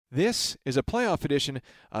This is a playoff edition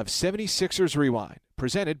of 76ers Rewind,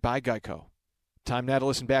 presented by Geico. Time now to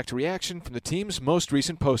listen back to reaction from the team's most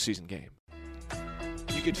recent postseason game.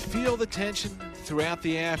 You could feel the tension throughout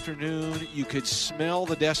the afternoon. You could smell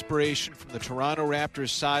the desperation from the Toronto Raptors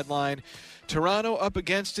sideline. Toronto up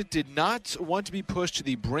against it, did not want to be pushed to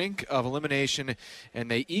the brink of elimination,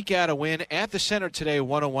 and they eke out a win at the Center today,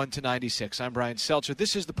 101-96. I'm Brian Seltzer.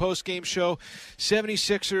 This is the post-game show.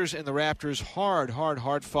 76ers and the Raptors,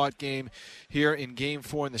 hard-fought game here in Game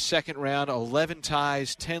 4 in the second round. 11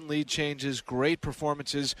 ties, 10 lead changes, great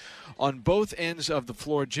performances on both ends of the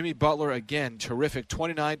floor. Jimmy Butler, again, terrific,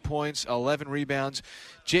 29 points, 11 rebounds.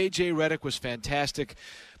 J.J. Redick was fantastic.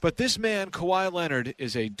 But this man, Kawhi Leonard,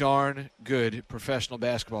 is a darn good professional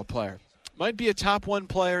basketball player. Might be a top one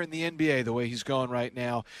player in the NBA the way he's going right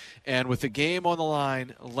now. And with the game on the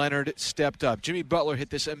line, Leonard stepped up. Jimmy Butler hit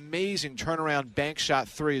this amazing turnaround bank shot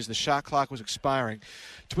three as the shot clock was expiring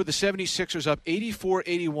to put the 76ers up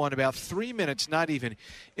 84-81, about 3 minutes, not even,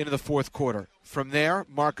 into the fourth quarter. From there,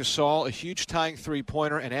 Marc Gasol, a huge tying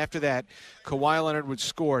three-pointer, and after that, Kawhi Leonard would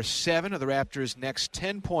score 7 of the Raptors' next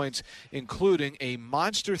 10 points, including a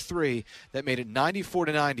monster three that made it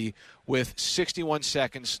 94-90 with 61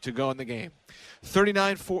 seconds to go in the game.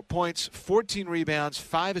 39 points, 14 rebounds,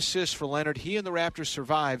 5 assists for Leonard. He and the Raptors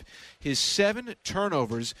survived his 7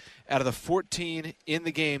 turnovers out of the 14 in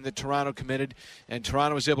the game that Toronto committed, and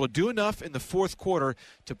Toronto was able to do enough in the fourth quarter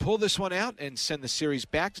to pull this one out and send the series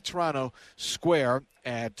back to Toronto square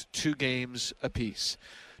at 2 games apiece.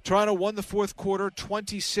 Toronto won the fourth quarter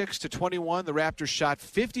 26-21. The Raptors shot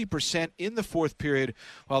 50% in the fourth period,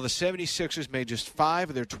 while the 76ers made just 5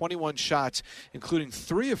 of their 21 shots, including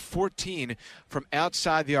 3 of 14 from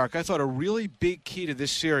outside the arc. I thought a really big key to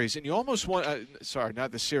this series, and you almost want,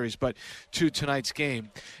 not this series, but to tonight's game.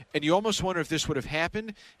 And you almost wonder if this would have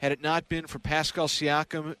happened had it not been for Pascal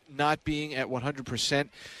Siakam not being at 100%.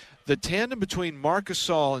 The tandem between Marc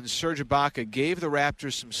Gasol and Serge Ibaka gave the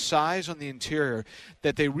Raptors some size on the interior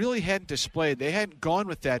that they really hadn't displayed. They hadn't gone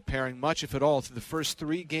with that pairing much, if at all, through the first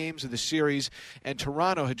 3 games of the series, and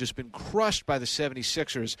Toronto had just been crushed by the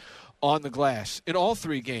 76ers on the glass in all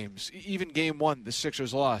 3 games. Even Game 1, the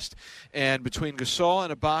Sixers lost. And between Gasol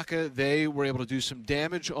and Ibaka, they were able to do some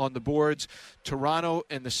damage on the boards. Toronto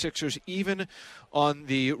and the Sixers even on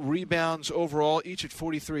the rebounds overall, each at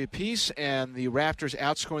 43 apiece, and the Raptors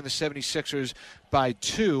outscoring the 76ers by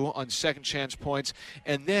 2 on second chance points.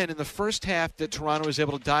 And then in the first half that Toronto was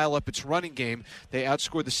able to dial up its running game, they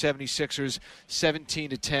outscored the 76ers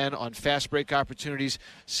 17-10 on fast break opportunities.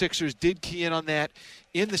 Sixers did key in on that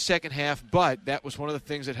in the second half, but that was one of the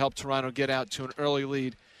things that helped Toronto get out to an early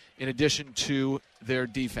lead in addition to their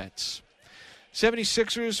defense.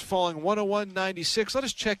 76ers falling 101-96. Let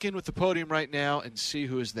us check in with the podium right now and see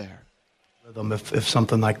who is there. If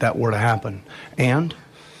something like that were to happen. And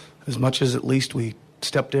as much as at least we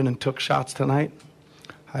stepped in and took shots tonight,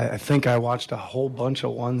 I think I watched a whole bunch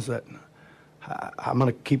of ones that I'm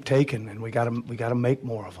going to keep taking, and we got to make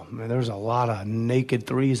more of them. I mean, there's a lot of naked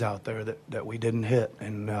threes out there that we didn't hit,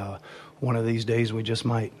 and one of these days we just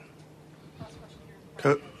might.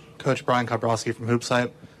 Coach Brian Kabrowski from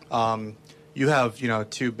HoopsHype. You have,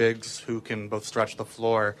 2 bigs who can both stretch the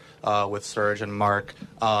floor with Serge and Marc.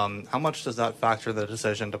 How much does that factor the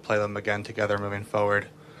decision to play them again together moving forward?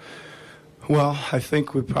 Well, I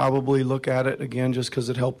think we probably look at it again just because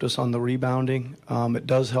it helped us on the rebounding. It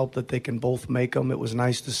does help that they can both make them. It was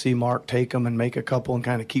nice to see Marc take them and make a couple and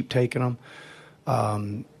kind of keep taking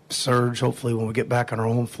them. Serge, hopefully when we get back on our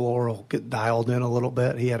own floor, will get dialed in a little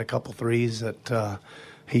bit. He had a couple threes that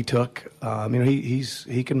he took.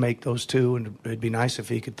 He can make those 2, and it'd be nice if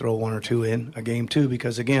he could throw 1 or 2 in a game too,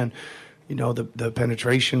 because again, the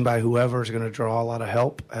penetration by whoever is going to draw a lot of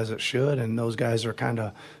help, as it should, and those guys are kind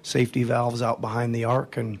of safety valves out behind the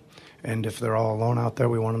arc, and if they're all alone out there,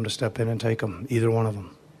 we want them to step in and take them, either one of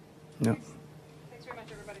them. Yep. Thanks very much,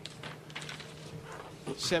 everybody.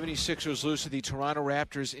 76ers lose to the Toronto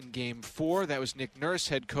Raptors in Game 4. That was Nick Nurse,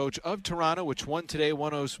 head coach of Toronto, which won today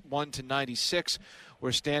 101-96.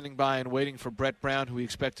 We're standing by and waiting for Brett Brown, who we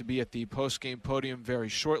expect to be at the post-game podium very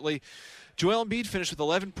shortly. Joel Embiid finished with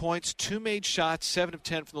 11 points, 2 made shots, 7 of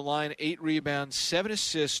 10 from the line, 8 rebounds, 7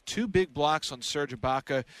 assists, 2 big blocks on Serge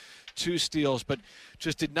Ibaka, 2 steals, but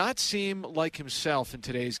just did not seem like himself in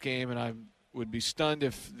today's game, and I would be stunned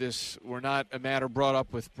if this were not a matter brought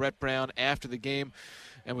up with Brett Brown after the game.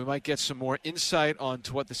 and we might get some more insight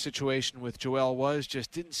onto what the situation with Joel was.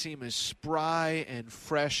 Just didn't seem as spry and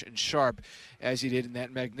fresh and sharp as he did in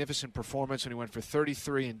that magnificent performance when he went for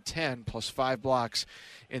 33 and 10 plus 5 blocks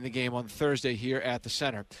in the game on Thursday here at the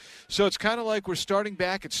Center. So it's kind of like we're starting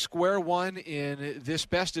back at square one in this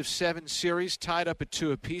best-of-7 series, tied up at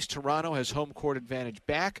 2 apiece. Toronto has home court advantage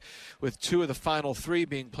back, with 2 of the final 3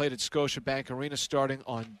 being played at Scotiabank Arena starting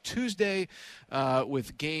on Tuesday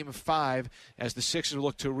with Game 5 as the Sixers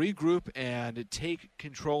look to regroup and take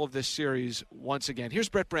control of this series once again. Here's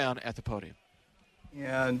Brett Brown at the podium.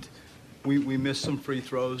 And we missed some free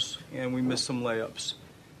throws and we missed some layups.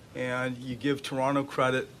 And you give Toronto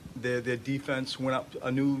credit. Their defense went up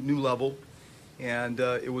a new level, and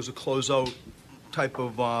it was a closeout type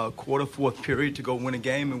of quarter, fourth period to go win a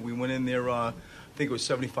game, and we went in there, I think it was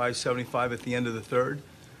 75-75 at the end of the third,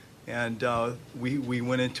 and we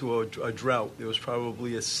went into a drought. There was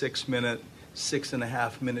probably a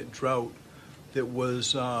 6.5-minute drought that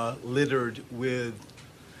was littered with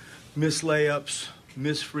missed layups,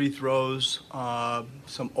 missed free throws,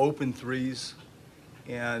 some open threes,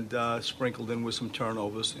 and sprinkled in with some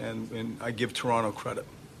turnovers, and I give Toronto credit.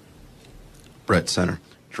 Brett, center.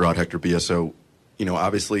 Gerard Hector BSO.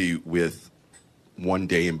 Obviously with one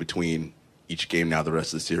day in between each game now, the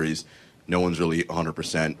rest of the series, no one's really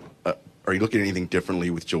 100%. Are you looking at anything differently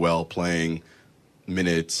with Joel playing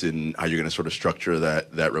minutes and how you're going to sort of structure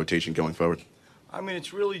that rotation going forward? I mean,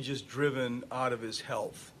 it's really just driven out of his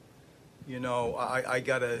health. I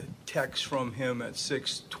got a text from him at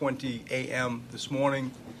 6:20 a.m. this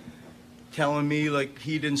morning telling me, like,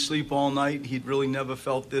 he didn't sleep all night. He'd really never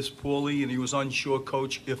felt this poorly, and he was unsure,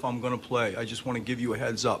 Coach, if I'm going to play. I just want to give you a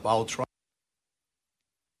heads up. I'll try.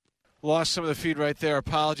 Lost some of the feed right there.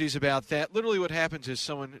 Apologies about that. Literally what happens is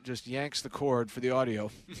someone just yanks the cord for the audio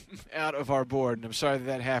out of our board, and I'm sorry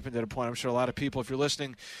that happened at a point. I'm sure a lot of people, if you're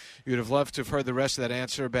listening, you'd have loved to have heard the rest of that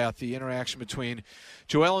answer about the interaction between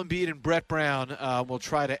Joel Embiid and Brett Brown. We'll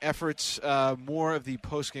try to effort more of the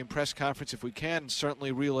post-game press conference if we can, and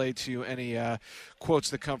certainly relay to you any quotes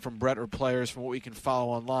that come from Brett or players from what we can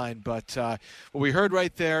follow online. But what we heard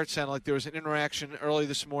right there, it sounded like there was an interaction early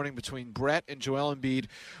this morning between Brett and Joel Embiid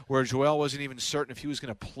where Joel wasn't even certain if he was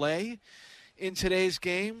going to play in today's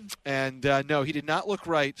game. And no, he did not look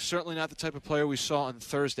right. Certainly not the type of player we saw on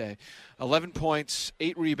Thursday. 11 points,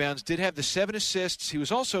 8 rebounds, did have the 7 assists. He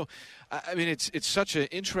was also, I mean, it's such an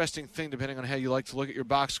interesting thing depending on how you like to look at your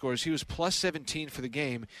box scores. He was plus 17 for the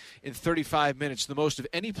game in 35 minutes, the most of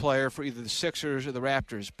any player for either the Sixers or the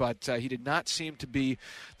Raptors. But he did not seem to be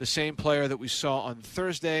the same player that we saw on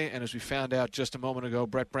Thursday. And as we found out just a moment ago,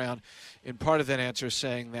 Brett Brown, in part of that answer,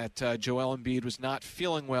 saying that Joel Embiid was not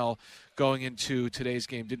feeling well going into today's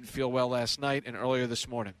game. Didn't feel well last night and earlier this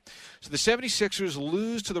morning. So the 76ers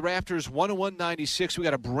lose to the Raptors 101-96. We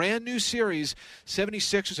got a brand new series.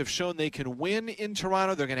 76ers have shown they can win in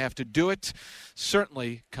Toronto. They're going to have to do it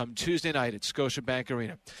certainly come Tuesday night at Scotiabank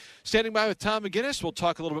Arena. Standing by with Tom McGinnis. We'll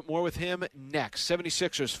talk a little bit more with him next.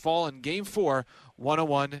 76ers fall in Game 4,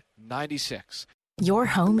 101-96. Your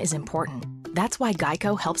home is important. That's why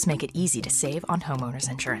Geico helps make it easy to save on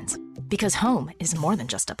homeowners insurance. Because home is more than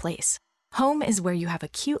just a place. Home is where you have a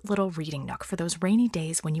cute little reading nook for those rainy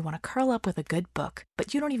days when you want to curl up with a good book,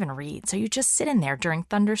 but you don't even read, so you just sit in there during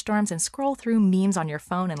thunderstorms and scroll through memes on your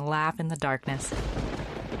phone and laugh in the darkness.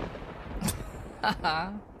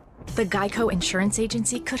 The Geico Insurance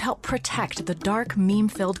Agency could help protect the dark,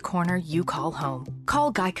 meme-filled corner you call home.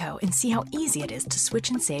 Call Geico and see how easy it is to switch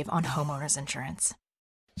and save on homeowners insurance.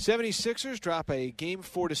 76ers drop a Game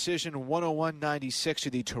 4 decision 101-96 to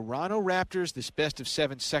the Toronto Raptors. This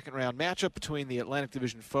best-of-7 second-round matchup between the Atlantic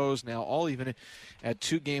Division foes, now all even at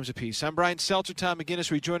 2 games apiece. I'm Brian Seltzer. Tom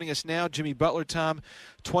McGinnis rejoining us now. Jimmy Butler, Tom,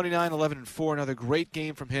 29-11-4. Another great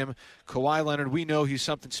game from him. Kawhi Leonard, we know he's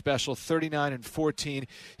something special, 39-14.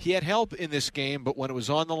 He had help in this game, but when it was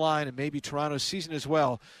on the line, and maybe Toronto's season as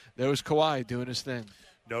well, there was Kawhi doing his thing.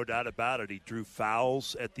 No doubt about it. He drew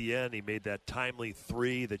fouls at the end. He made that timely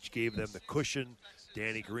 3 that gave them the cushion.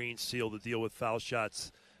 Danny Green sealed the deal with foul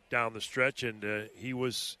shots down the stretch, and he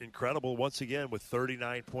was incredible once again with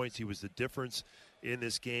 39 points. He was the difference in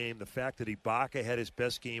this game. The fact that Ibaka had his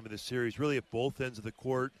best game of the series, really at both ends of the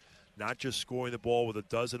court, not just scoring the ball with a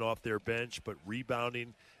dozen off their bench, but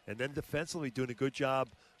rebounding, and then defensively doing a good job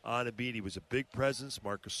on Embiid. He was a big presence.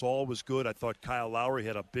 Marc Gasol was good. I thought Kyle Lowry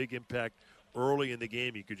had a big impact early in the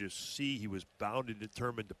game. You could just see he was bound and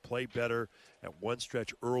determined to play better. At one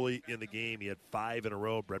stretch early in the game, he had 5 in a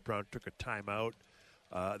row. Brett Brown took a timeout.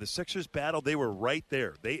 The Sixers battled. They were right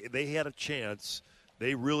there. They had a chance.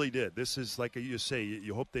 They really did. This is like you say,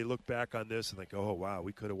 you hope they look back on this and think, oh, wow,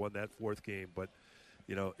 we could have won that 4th game. But,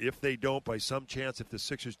 if they don't, by some chance, if the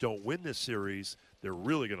Sixers don't win this series, they're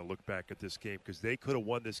really going to look back at this game because they could have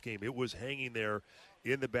won this game. It was hanging there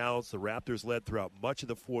in the balance. The Raptors led throughout much of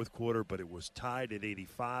the fourth quarter, but it was tied at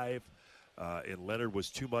 85, and Leonard was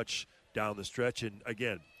too much down the stretch. And,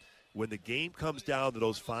 again, when the game comes down to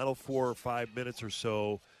those final 4 or 5 minutes or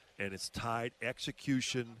so and it's tied,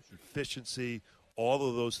 execution, efficiency, all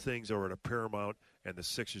of those things are at a paramount, and the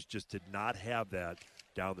Sixers just did not have that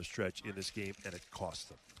down the stretch in this game, and it cost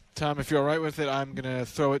them. Tom, if you're all right with it, I'm going to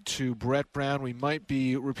throw it to Brett Brown. We might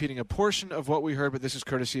be repeating a portion of what we heard, but this is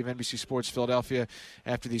courtesy of NBC Sports Philadelphia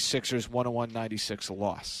after the Sixers 101-96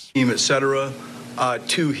 loss. Team, et cetera,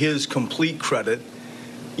 to his complete credit,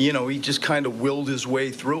 he just kind of willed his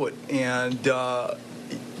way through it. And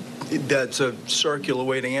that's a circular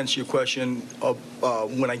way to answer your question.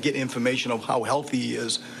 When I get information of how healthy he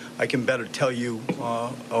is, I can better tell you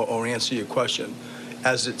or answer your question.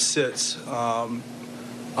 As it sits,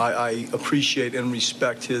 I appreciate and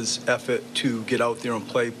respect his effort to get out there and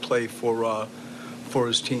play for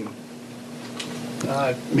his team.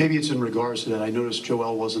 Maybe it's in regards to that. I noticed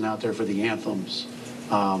Joel wasn't out there for the anthems.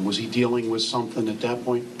 Was he dealing with something at that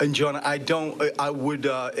point? And John, I would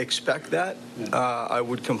expect that. Yeah. I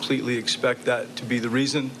would completely expect that to be the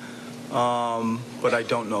reason, but I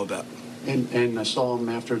don't know that. And I saw him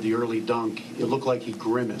after the early dunk. It looked like he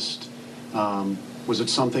grimaced. Was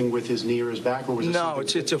it something with his knee or his back, or was it? No,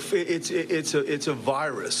 it's a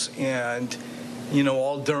virus, and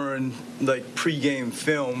all during like pregame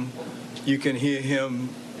film, you can hear him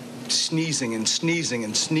sneezing and sneezing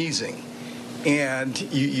and sneezing, and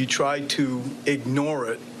you try to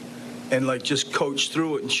ignore it and like just coach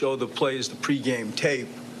through it and show the players the pregame tape,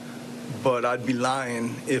 but I'd be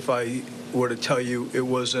lying if I were to tell you it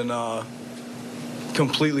wasn't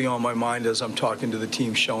completely on my mind as I'm talking to the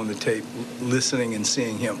team, showing the tape, listening and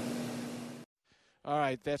seeing him. All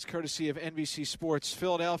right, that's courtesy of NBC Sports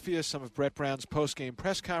Philadelphia. Some of Brett Brown's post-game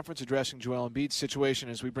press conference addressing Joel Embiid's situation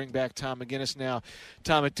as we bring back Tom McGinnis now.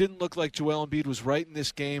 Tom, it didn't look like Joel Embiid was right in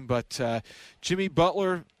this game, but Jimmy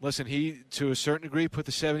Butler, listen, he, to a certain degree, put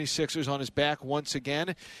the 76ers on his back once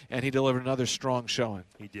again, and he delivered another strong showing.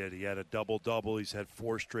 He did. He had a double-double. He's had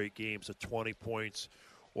 4 straight games of 20 points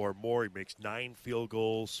or more. He makes 9 field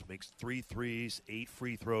goals, makes 3 threes, 8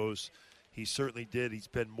 free throws. He certainly did. He's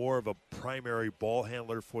been more of a primary ball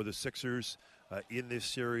handler for the Sixers in this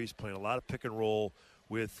series, playing a lot of pick and roll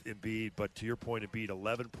with Embiid. But to your point, Embiid,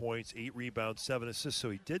 11 points, 8 rebounds, 7 assists.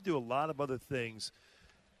 So he did do a lot of other things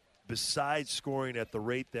besides scoring at the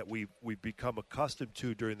rate that we've become accustomed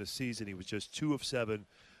to during the season. He was just 2 of 7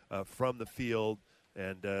 from the field.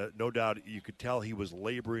 And no doubt you could tell he was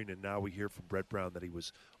laboring, and now we hear from Brett Brown that he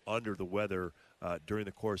was under the weather during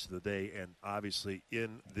the course of the day and obviously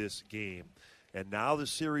in this game. And now the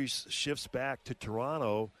series shifts back to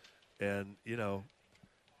Toronto, and,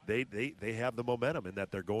 they have the momentum in that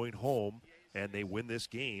they're going home and they win this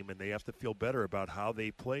game, and they have to feel better about how they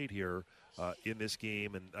played here in this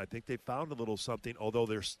game. And I think they found a little something, although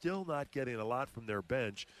they're still not getting a lot from their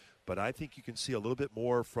bench. But I think you can see a little bit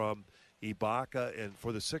more from Ibaka, and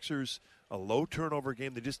for the Sixers, a low turnover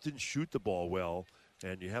game. They just didn't shoot the ball well,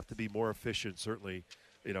 and you have to be more efficient, certainly,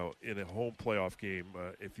 in a home playoff game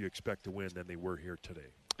if you expect to win than they were here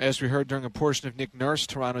today. As we heard during a portion of Nick Nurse,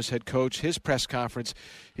 Toronto's head coach, his press conference,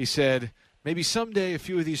 he said, maybe someday a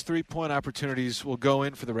few of these three-point opportunities will go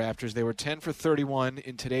in for the Raptors. They were 10 for 31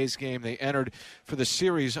 in today's game. They entered for the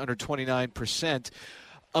series under 29%.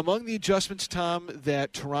 Among the adjustments, Tom,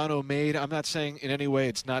 that Toronto made, I'm not saying in any way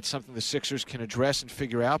it's not something the Sixers can address and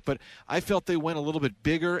figure out, but I felt they went a little bit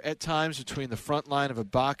bigger at times between the front line of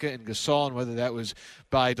Ibaka and Gasol, and whether that was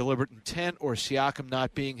by deliberate intent or Siakam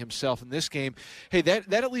not being himself in this game. Hey, that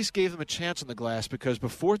at least gave them a chance on the glass, because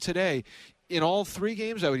before today, in all 3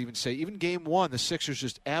 games, I would even say, even Game 1, the Sixers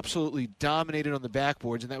just absolutely dominated on the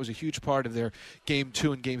backboards, and that was a huge part of their Game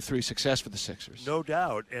 2 and Game 3 success for the Sixers. No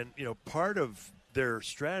doubt, and part of their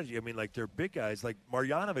strategy, like their big guys, like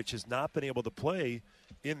Marjanovic has not been able to play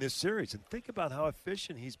in this series. And think about how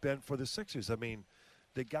efficient he's been for the Sixers.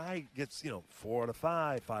 The guy gets, 4 out of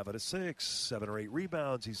 5, 5 out of 6, 7 or 8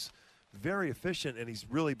 rebounds. He's very efficient, and he's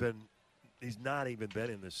not even been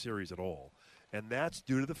in this series at all. And that's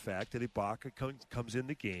due to the fact that Ibaka comes in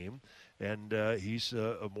the game, and he's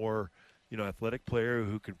a more, athletic player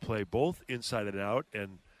who can play both inside and out,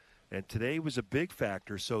 and today was a big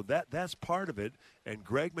factor, so that's part of it. And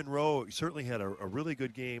Greg Monroe certainly had a really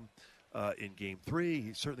good game in Game 3.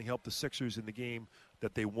 He certainly helped the Sixers in the game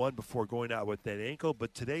that they won before going out with that ankle.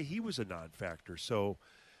 But today he was a non-factor. So,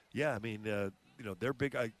 yeah, their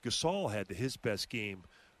big Gasol had his best game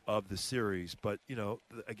of the series. But,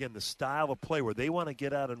 again, the style of play where they want to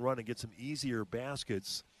get out and run and get some easier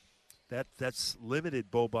baskets, that's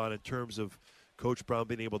limited Boban in terms of Coach Brown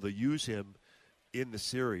being able to use him in the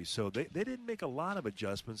series. So they didn't make a lot of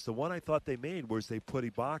adjustments. The one I thought they made was they put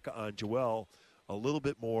Ibaka on Joel a little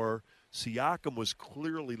bit more. Siakam was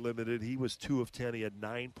clearly limited. He was 2 of 10. He had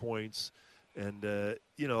 9 points. And,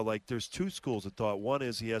 there's two schools of thought. One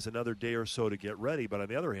is he has another day or so to get ready. But on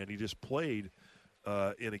the other hand, he just played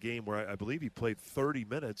in a game where I believe he played 30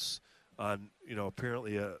 minutes on,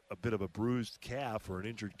 apparently a bit of a bruised calf or an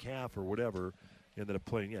injured calf or whatever. He ended up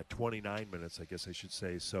playing, 29 minutes, I guess I should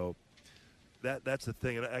say. So that's the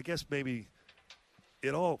thing. And I guess maybe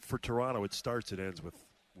for Toronto, it starts and ends with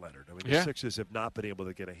Leonard. I mean, the Sixers have not been able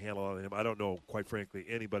to get a handle on him. I don't know, quite frankly,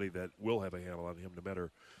 anybody that will have a handle on him no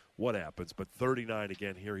matter what happens. But 39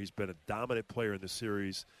 again here. He's been a dominant player in the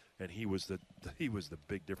series, and he was the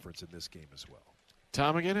big difference in this game as well.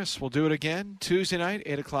 Tom McGinnis, we'll do it again Tuesday night,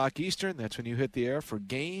 8 o'clock Eastern. That's when you hit the air for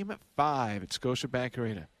Game 5 at Scotiabank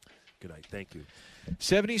Arena. Good night. Thank you.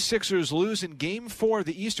 76ers lose in Game 4 of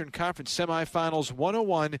the Eastern Conference semifinals,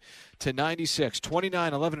 101-96.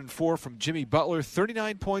 29-11-4 from Jimmy Butler,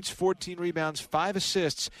 39 points, 14 rebounds, 5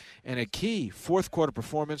 assists, and a key fourth-quarter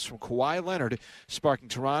performance from Kawhi Leonard, sparking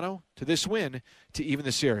Toronto to this win to even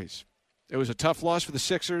the series. It was a tough loss for the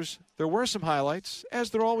Sixers. There were some highlights, as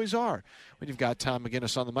there always are, when you've got Tom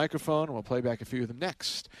McGinnis on the microphone, and we'll play back a few of them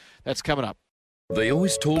next. That's coming up. They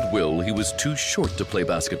always told Will he was too short to play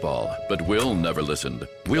basketball, but Will never listened.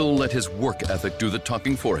 Will let his work ethic do the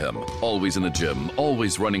talking for him. Always in the gym,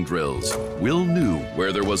 always running drills. Will knew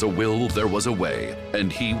where there was a will, there was a way,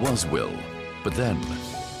 and he was Will. But then,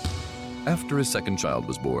 after his second child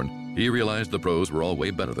was born, he realized the pros were all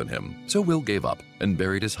way better than him, so Will gave up and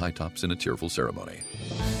buried his high tops in a tearful ceremony.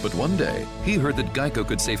 But one day, he heard that Geico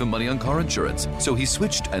could save him money on car insurance, so he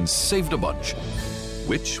switched and saved a bunch,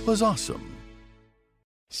 which was awesome.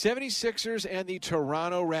 76ers and the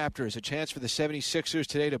Toronto Raptors. A chance for the 76ers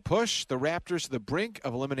today to push the Raptors to the brink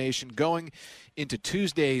of elimination going into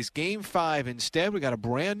Tuesday's Game 5. Instead, we got a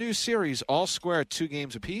brand new series, all square at 2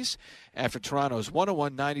 games apiece, after Toronto's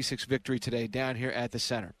 101-96 victory today down here at the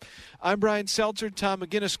Center. I'm Brian Seltzer. Tom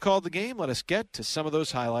McGinnis called the game. Let us get to some of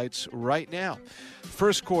those highlights right now.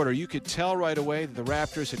 First quarter, you could tell right away that the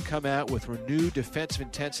Raptors had come out with renewed defensive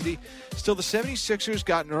intensity. Still, the 76ers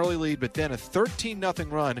got an early lead, but then a 13-0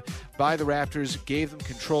 run by the Raptors gave them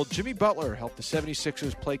control. Jimmy Butler helped the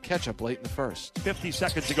 76ers play catch-up late in the first. 50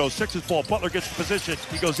 seconds to go. Sixers ball. Butler gets the position.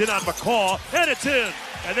 He goes in on McCaw, and it's in.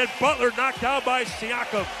 And then Butler knocked down by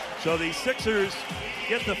Siakam. So the Sixers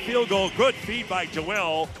get the field goal. Good feed by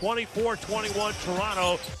Joel. 24-21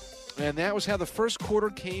 Toronto. And that was how the first quarter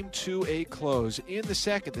came to a close. In the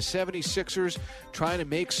second, the 76ers trying to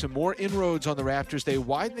make some more inroads on the Raptors. They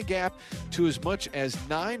widened the gap to as much as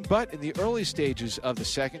 9, but in the early stages of the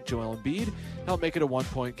second, Joel Embiid helped make it a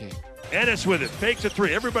 1-point game. Ennis with it, fakes a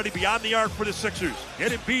 3. Everybody beyond the arc for the Sixers.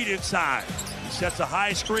 Get Embiid inside. He sets a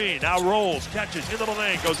high screen, now rolls, catches into the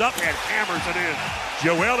lane, goes up and hammers it in.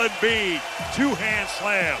 Joel Embiid, 2-hand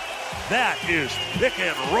slam. That is pick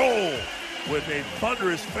and roll with a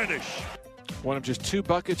thunderous finish. One of just 2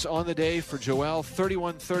 buckets on the day for Joel.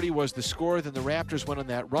 31-30 was the score. Then the Raptors went on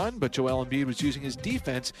that run, but Joel Embiid was using his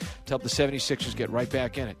defense to help the 76ers get right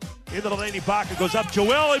back in it. Into the lane, Ibaka goes up.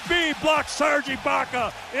 Joel Embiid blocks Serge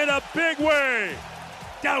Ibaka in a big way.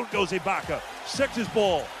 Down goes Ibaka. Sixers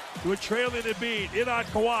ball to a trailing Embiid. In on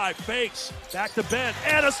Kawhi. Fakes. Back to Ben.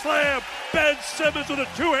 And a slam. Ben Simmons with a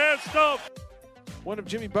 2-hand stump. One of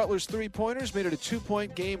Jimmy Butler's 3-pointers made it a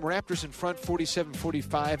 2-point game. Raptors in front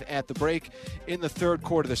 47-45 at the break. In the third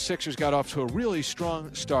quarter, the Sixers got off to a really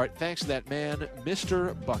strong start thanks to that man,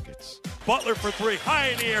 Mr. Buckets. Butler for 3, high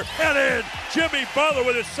in the air, and in. Jimmy Butler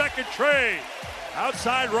with his second trade.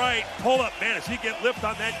 Outside right, pull up. Man, does he get lift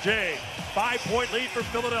on that J. 5-point lead for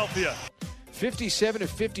Philadelphia.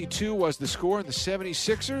 57-52 was the score, and the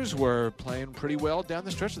 76ers were playing pretty well down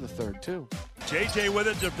the stretch of the third, too. JJ with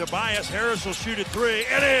it. Tobias Harris will shoot a 3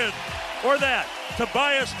 and in. Or that.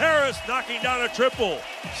 Tobias Harris knocking down a triple.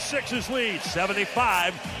 Sixers lead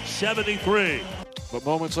 75-73. But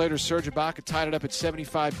moments later, Serge Ibaka tied it up at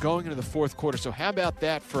 75 going into the fourth quarter. So how about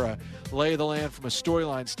that for a lay of the land from a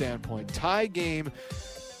storyline standpoint? Tie game.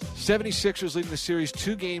 76ers leading the series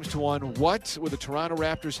 2-1. What will the Toronto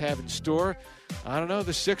Raptors have in store? I don't know.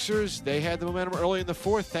 The Sixers, they had the momentum early in the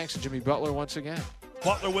fourth thanks to Jimmy Butler once again.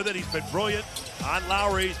 Butler with it. He's been brilliant. On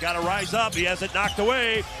Lowry, he's got to rise up. He has it knocked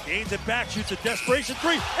away. Gains it back, shoots a desperation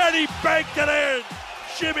 3, and he banked it in.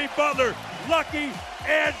 Jimmy Butler, lucky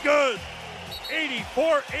and good.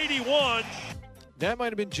 84-81. That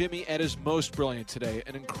might have been Jimmy at his most brilliant today.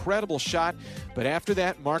 An incredible shot, but after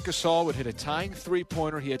that, Marc Gasol would hit a tying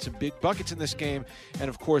three-pointer. He had some big buckets in this game, and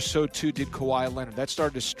of course, so too did Kawhi Leonard. That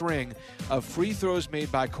started a string of free throws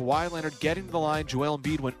made by Kawhi Leonard getting to the line. Joel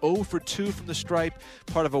Embiid went 0 for 2 from the stripe,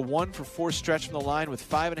 part of a 1 for 4 stretch from the line with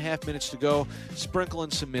 5.5 minutes to go,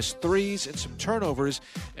 sprinkling some missed threes and some turnovers,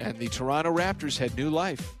 and the Toronto Raptors had new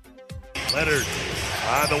life. Leonard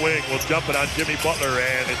on the wing will jump it on Jimmy Butler,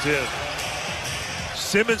 and it's in.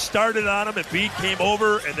 Simmons started on him, and Embiid came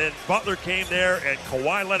over, and then Butler came there, and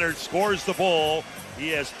Kawhi Leonard scores the ball. He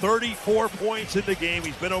has 34 points in the game.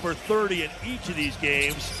 He's been over 30 in each of these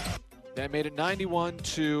games. That made it 91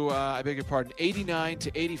 to, 89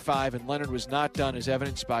 to 85, and Leonard was not done, as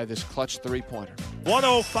evidenced by this clutch three-pointer.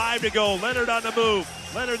 1:05 to go. Leonard on the move.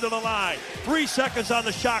 Leonard to the line. 3 seconds on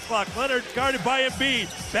the shot clock. Leonard guarded by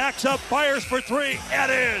Embiid. Backs up, fires for three,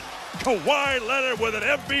 and in. Kawhi Leonard with an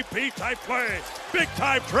MVP-type play.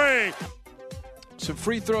 Big-time trade. Some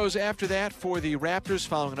free throws after that for the Raptors,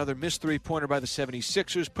 following another missed three-pointer by the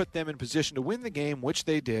 76ers, put them in position to win the game, which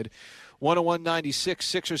they did. 101-96,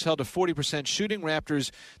 Sixers held a 40% shooting.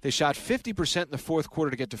 Raptors, they shot 50% in the fourth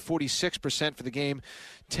quarter to get to 46% for the game.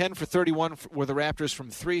 10 for 31 were the Raptors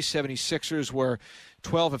from three. 76ers were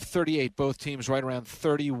 12 of 38, both teams right around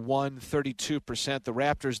 31, 32%. The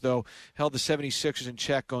Raptors, though, held the 76ers in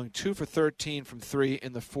check, going 2 for 13 from three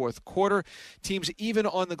in the fourth quarter. Teams even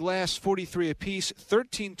on the glass, 43 apiece,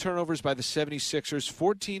 13 turnovers by the 76ers,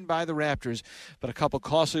 14 by the Raptors, but a couple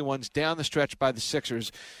costly ones down the stretch by the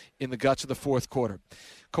Sixers in the guts of the fourth quarter.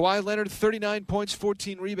 Kawhi Leonard, 39 points,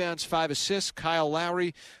 14 rebounds, 5 assists. Kyle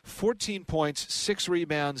Lowry, 14 points, 6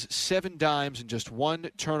 rebounds, 7 dimes, and just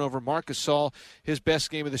 1 turnover. Marc Gasol, his best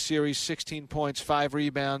game of the series, 16 points, 5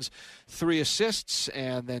 rebounds, 3 assists.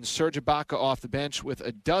 And then Serge Ibaka off the bench with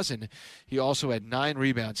a dozen. He also had 9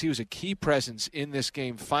 rebounds. He was a key presence in this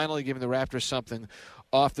game, finally giving the Raptors something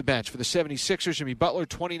off the bench. For the 76ers, Jimmy Butler,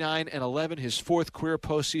 29 and 11, his 4th career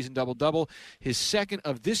postseason double-double, his 2nd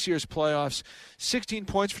of this year's playoffs. 16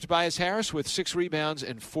 points for Tobias Harris with 6 rebounds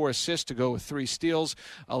and 4 assists to go with 3 steals.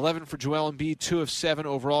 11 for Joel Embiid, 2 of 7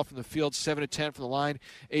 overall from the field, 7 of 10 from the line,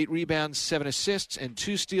 8 rebounds, 7 assists, and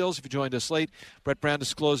 2 steals. If you joined us late, Brett Brown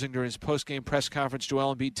disclosing during his post-game press conference,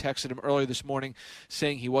 Joel Embiid texted him earlier this morning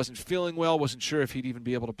saying he wasn't feeling well, wasn't sure if he'd even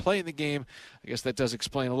be able to play in the game. I guess that does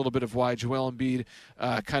explain a little bit of why Joel Embiid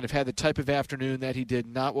kind of had the type of afternoon that he did,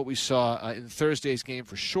 not what we saw in Thursday's game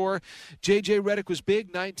for sure. J.J. Redick was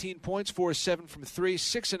big, 19 points, 4 of 7 from 3,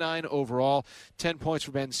 6 of 9 overall, 10 points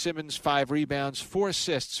for Ben Simmons, 5 rebounds, 4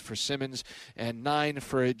 assists for Simmons, and 9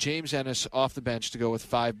 for James Ennis off the bench to go with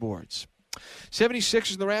 5 boards.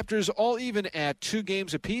 76ers and the Raptors all even at 2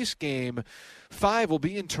 games apiece. Game 5 will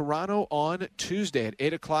be in Toronto on Tuesday at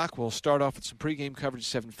 8 o'clock. We'll start off with some pregame coverage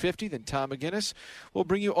at 7:50. Then Tom McGinnis will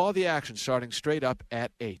bring you all the action starting straight up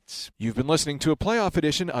at 8. You've been listening to a playoff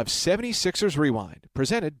edition of 76ers Rewind,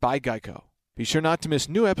 presented by Geico. Be sure not to miss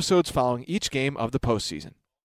new episodes following each game of the postseason.